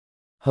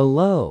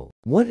Hello,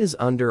 what is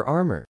Under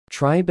Armour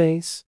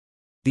TriBase?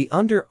 The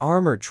Under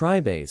Armour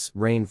TriBase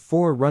Reign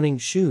 4 running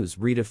shoes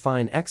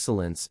redefine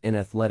excellence in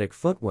athletic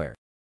footwear,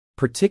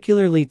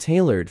 particularly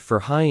tailored for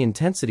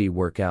high-intensity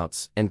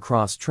workouts and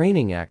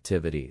cross-training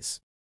activities.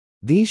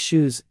 These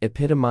shoes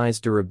epitomize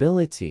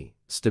durability,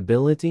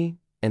 stability,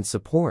 and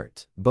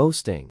support,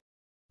 boasting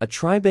a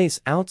TriBase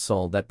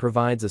outsole that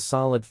provides a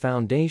solid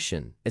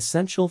foundation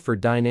essential for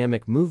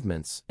dynamic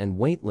movements and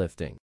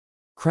weightlifting.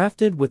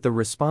 Crafted with the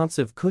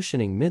responsive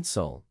cushioning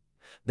midsole,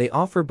 they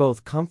offer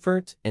both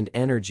comfort and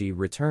energy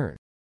return,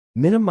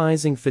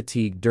 minimizing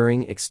fatigue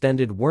during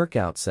extended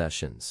workout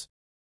sessions.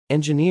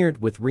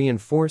 Engineered with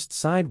reinforced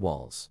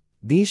sidewalls,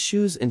 these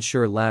shoes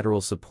ensure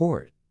lateral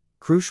support,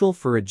 crucial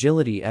for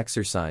agility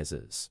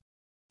exercises.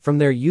 From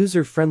their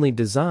user-friendly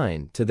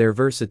design to their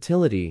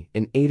versatility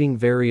in aiding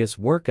various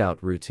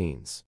workout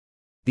routines,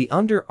 the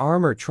Under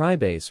Armour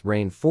TriBase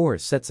Reign 4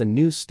 sets a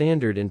new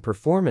standard in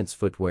performance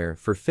footwear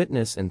for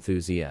fitness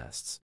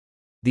enthusiasts.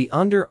 The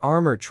Under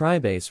Armour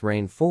TriBase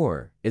Reign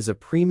 4 is a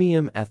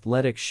premium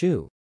athletic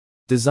shoe,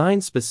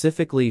 designed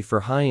specifically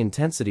for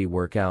high-intensity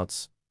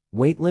workouts,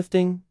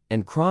 weightlifting,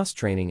 and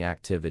cross-training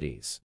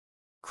activities.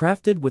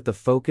 Crafted with a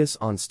focus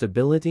on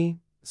stability,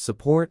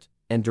 support,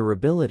 and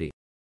durability,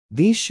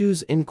 these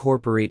shoes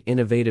incorporate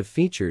innovative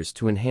features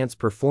to enhance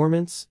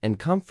performance and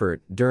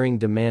comfort during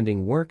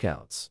demanding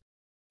workouts.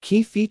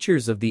 Key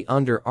features of the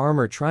Under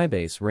Armour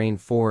TriBase Reign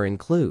 4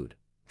 include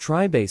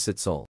TriBase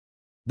outsole.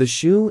 The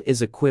shoe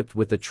is equipped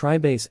with a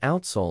TriBase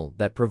outsole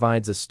that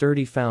provides a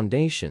sturdy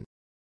foundation,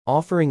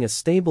 offering a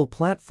stable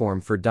platform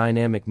for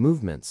dynamic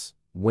movements,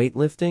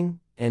 weightlifting,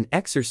 and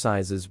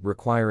exercises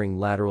requiring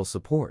lateral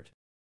support.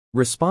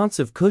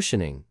 Responsive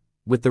cushioning.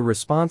 With the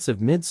responsive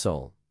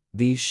midsole,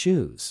 these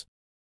shoes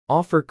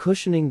offer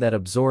cushioning that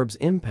absorbs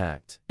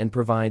impact and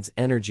provides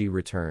energy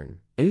return,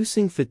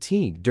 reducing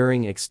fatigue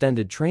during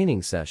extended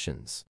training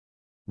sessions.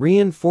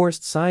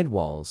 Reinforced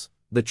sidewalls.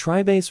 The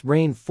TriBase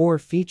Reign 4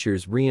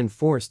 features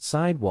reinforced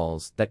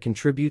sidewalls that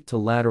contribute to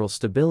lateral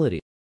stability,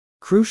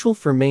 crucial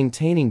for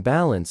maintaining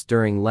balance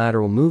during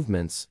lateral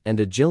movements and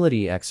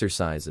agility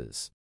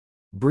exercises.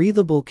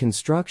 Breathable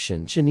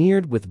construction.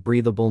 Engineered with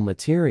breathable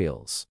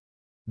materials,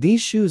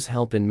 these shoes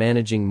help in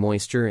managing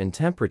moisture and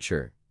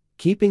temperature,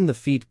 keeping the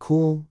feet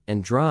cool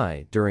and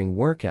dry during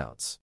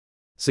workouts.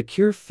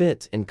 Secure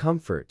fit and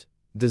comfort.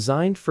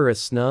 Designed for a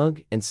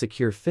snug and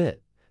secure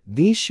fit,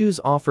 these shoes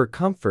offer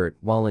comfort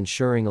while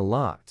ensuring a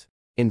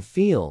locked-in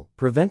feel,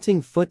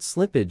 preventing foot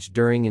slippage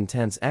during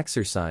intense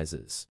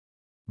exercises.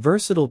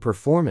 Versatile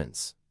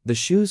performance. The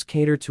shoes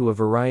cater to a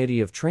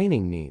variety of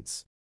training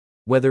needs,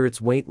 whether it's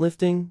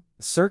weightlifting,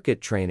 circuit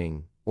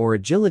training, or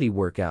agility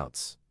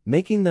workouts,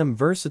 making them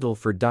versatile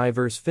for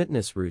diverse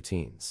fitness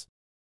routines.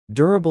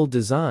 Durable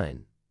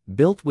design.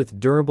 Built with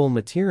durable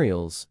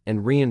materials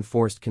and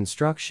reinforced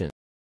construction,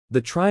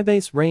 the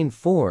TriBase Reign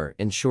 4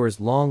 ensures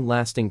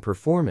long-lasting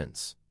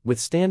performance,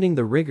 withstanding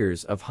the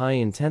rigors of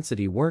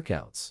high-intensity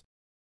workouts.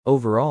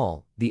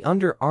 Overall, the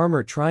Under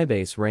Armour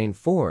TriBase Reign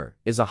 4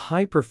 is a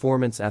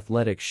high-performance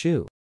athletic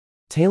shoe,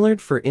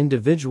 tailored for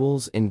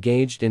individuals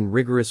engaged in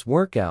rigorous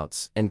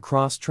workouts and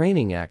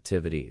cross-training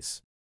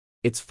activities.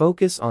 Its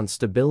focus on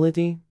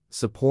stability,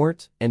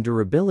 support, and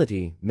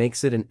durability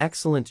makes it an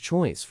excellent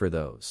choice for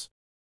those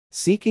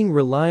seeking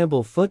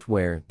reliable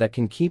footwear that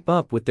can keep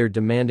up with their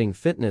demanding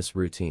fitness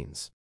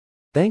routines.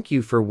 Thank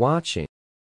you for watching.